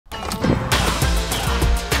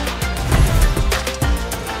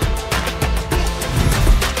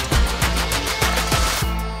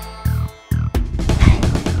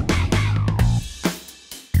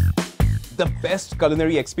best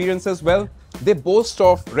culinary experiences? Well, they boast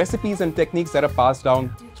of recipes and techniques that are passed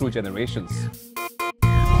down through generations.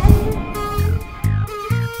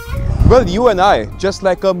 Well, you and I, just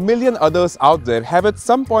like a million others out there, have at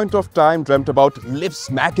some point of time dreamt about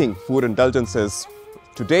lip-smacking food indulgences.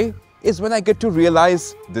 Today is when I get to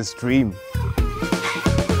realize this dream.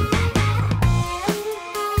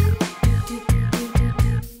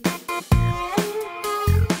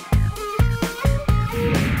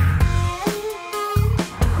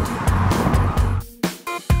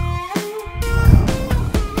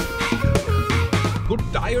 Good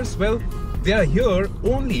tires, well, they are here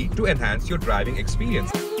only to enhance your driving experience.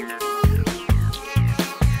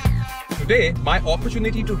 Today, my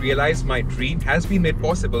opportunity to realize my dream has been made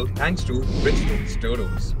possible thanks to Bridgestone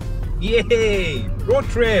Toyotas. Yay! Road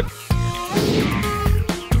trip!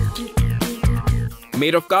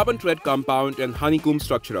 Made of carbon thread compound and honeycomb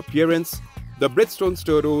structure appearance, the Bridgestone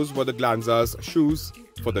Toyotas were the Glanza's shoes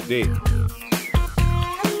for the day.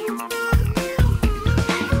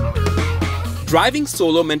 Driving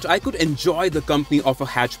solo meant I could enjoy the company of a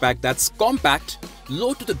hatchback that's compact,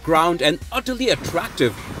 low to the ground and utterly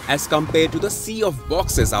attractive as compared to the sea of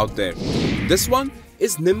boxes out there. This one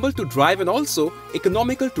is nimble to drive and also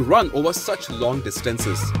economical to run over such long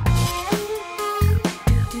distances.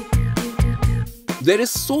 There is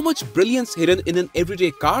so much brilliance hidden in an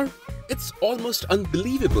everyday car, it's almost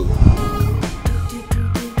unbelievable.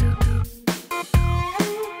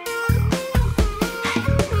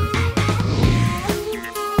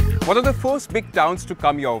 One of the first big towns to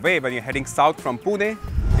come your way when you're heading south from Pune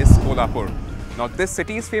is Kolhapur. Now this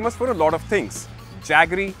city is famous for a lot of things: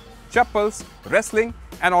 jaggery, chappals, wrestling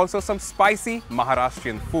and also some spicy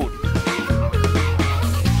Maharashtrian food.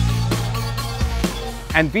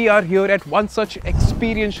 And we are here at one such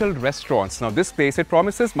experiential restaurant. Now this place, it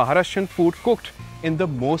promises Maharashtrian food cooked in the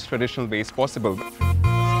most traditional ways possible.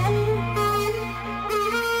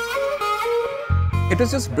 It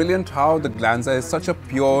is just brilliant how the Glanza is such a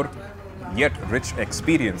pure yet rich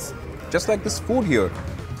experience, just like this food here.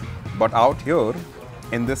 But out here,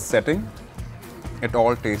 in this setting, it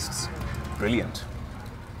all tastes brilliant.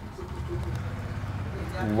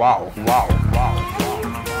 Wow, wow, wow,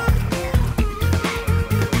 wow.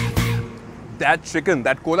 That chicken,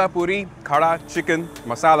 that Kolhapuri khada chicken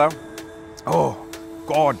masala, oh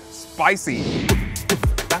God, spicy.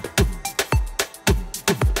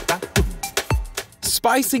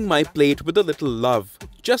 Spicing my plate with a little love,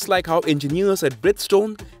 just like how engineers at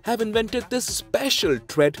Bridgestone have invented this special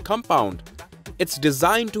thread compound. It's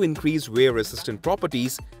designed to increase wear-resistant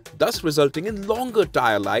properties, thus resulting in longer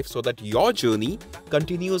tire life so that your journey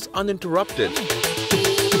continues uninterrupted.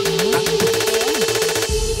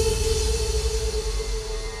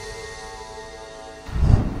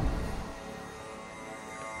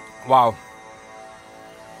 Wow.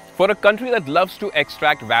 For a country that loves to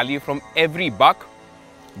extract value from every buck,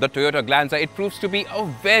 the Toyota Glanza, it proves to be a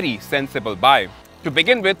very sensible buy. To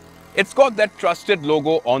begin with, it's got that trusted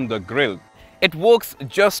logo on the grille. It works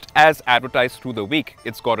just as advertised through the week.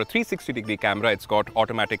 It's got a 360-degree camera, it's got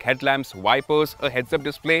automatic headlamps, wipers, a heads-up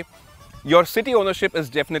display. Your city ownership is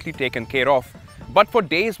definitely taken care of. But for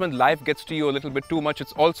days when life gets to you a little bit too much,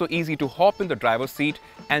 it's also easy to hop in the driver's seat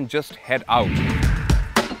and just head out.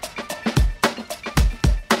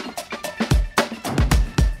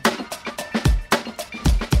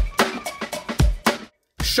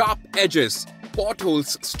 Sharp edges,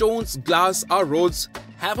 potholes, stones, glass, our roads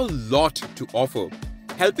have a lot to offer.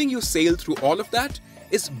 Helping you sail through all of that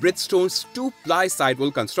is Bridgestone's two-ply sidewall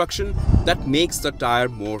construction that makes the tire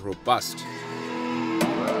more robust.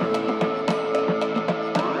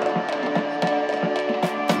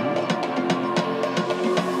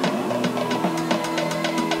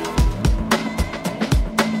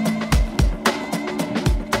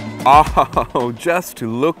 Oh, just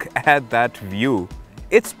look at that view.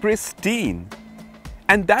 It's pristine.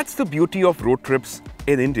 And that's the beauty of road trips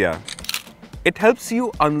in India. It helps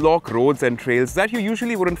you unlock roads and trails that you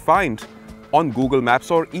usually wouldn't find on Google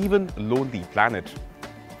Maps or even Lonely Planet.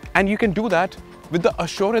 And you can do that with the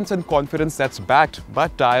assurance and confidence that's backed by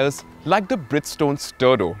tires like the Bridgestone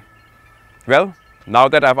Toyota. Well, now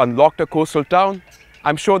that I've unlocked a coastal town,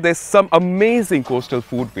 I'm sure there's some amazing coastal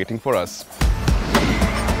food waiting for us.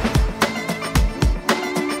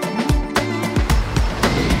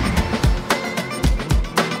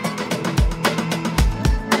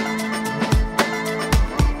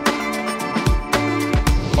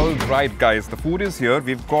 Alright guys, the food is here.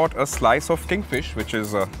 We've got a slice of kingfish, which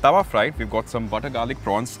is tawa fried. We've got some butter garlic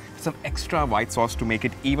prawns, some extra white sauce to make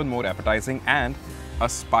it even more appetizing, and a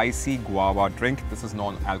spicy guava drink. This is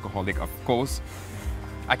non-alcoholic, of course.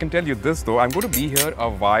 I can tell you this though, I'm going to be here a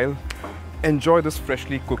while, enjoy this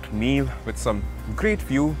freshly cooked meal with some great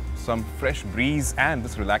view, some fresh breeze and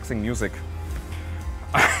this relaxing music.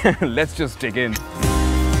 Let's just dig in.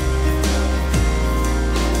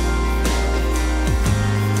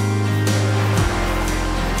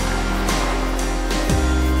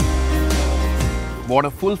 What a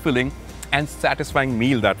fulfilling and satisfying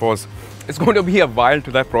meal that was. It's going to be a while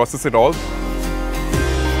till I process it all.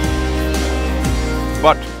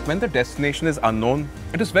 But when the destination is unknown,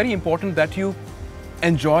 it is very important that you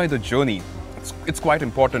enjoy the journey. It's quite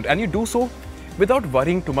important, and you do so without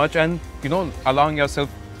worrying too much and, allowing yourself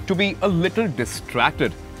to be a little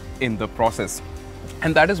distracted in the process.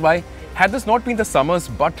 And that is why, had this not been the summers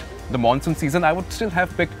but the monsoon season, I would still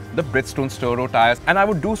have picked the Bridgestone Sturo tires, and I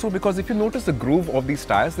would do so because if you notice the groove of these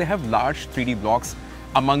tires, they have large 3D blocks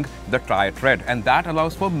among the tire tread, and that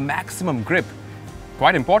allows for maximum grip.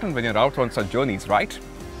 Quite important when you're out on such journeys, right?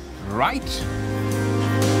 Right?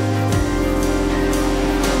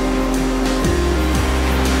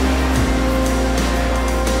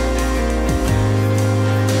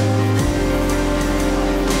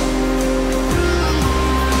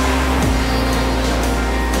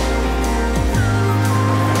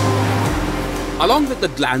 Along with the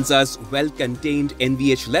Glanza's well-contained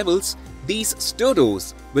NVH levels, these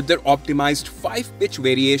Sturos, with their optimized 5-pitch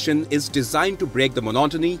variation, is designed to break the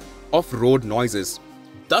monotony of road noises,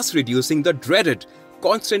 thus reducing the dreaded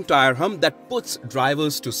constant tire hum that puts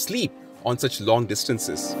drivers to sleep on such long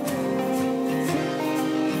distances.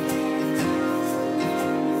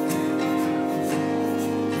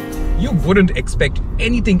 You wouldn't expect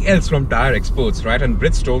anything else from tire experts, right? And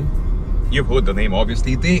Bridgestone, you've heard the name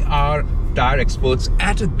obviously, they are tire experts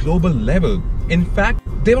at a global level. In fact,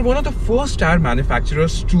 they were one of the first tire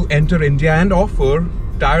manufacturers to enter India and offer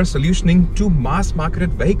tire solutioning to mass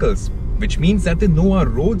marketed vehicles, which means that they know our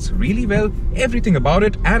roads really well, everything about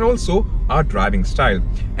it, and also our driving style.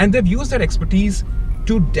 And they've used that expertise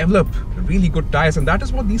to develop really good tires, and that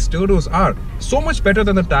is what these Sturos are. So much better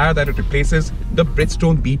than the tire that it replaces, the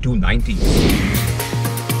Bridgestone B290.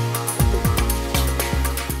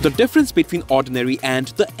 The difference between ordinary and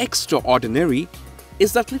the extraordinary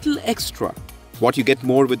is that little extra. What you get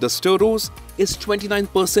more with the Sturos is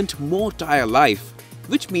 29% more tire life,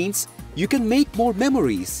 which means you can make more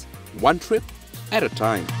memories, one trip at a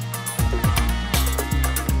time.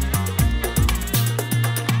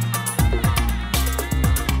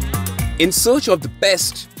 In search of the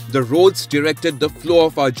best, the roads directed the flow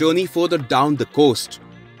of our journey further down the coast.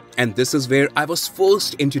 And this is where I was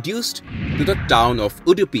first introduced to the town of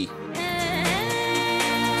Udupi.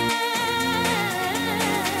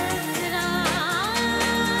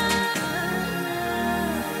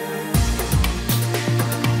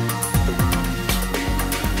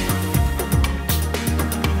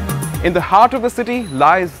 In the heart of the city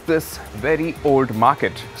lies this very old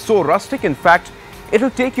market. So rustic, in fact, it'll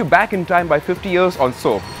take you back in time by 50 years or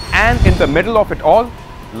so. And in the middle of it all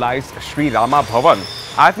lies Sri Rama Bhavan.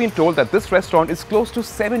 I've been told that this restaurant is close to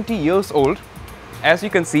 70 years old. As you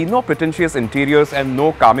can see, no pretentious interiors and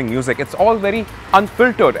no calming music. It's all very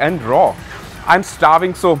unfiltered and raw. I'm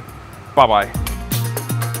starving, so bye-bye.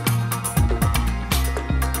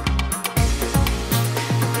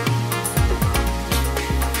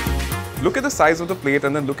 Look at the size of the plate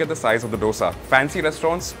and then look at the size of the dosa. Fancy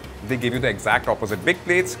restaurants, they give you the exact opposite. Big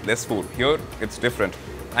plates, less food. Here, it's different.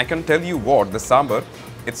 I can tell you what, the sambar,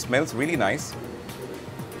 it smells really nice.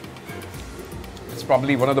 It's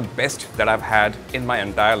probably one of the best that I've had in my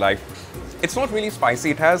entire life. It's not really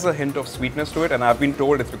spicy, it has a hint of sweetness to it, and I've been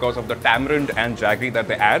told it's because of the tamarind and jaggery that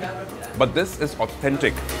they add, but this is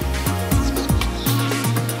authentic.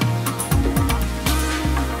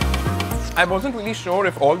 I wasn't really sure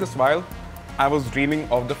if all this while I was dreaming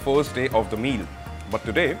of the first day of the meal, but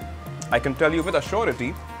today I can tell you with a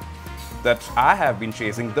surety that I have been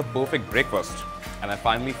chasing the perfect breakfast, and I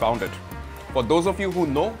finally found it. For those of you who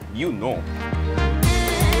know, you know.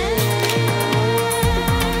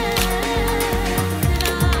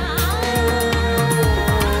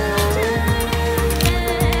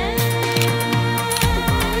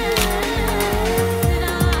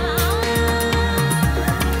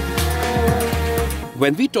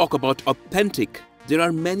 When we talk about authentic, there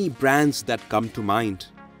are many brands that come to mind.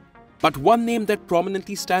 But one name that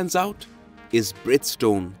prominently stands out is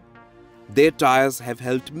Bridgestone. Their tires have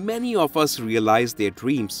helped many of us realize their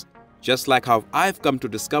dreams, just like how I've come to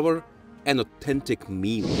discover an authentic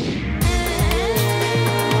meal.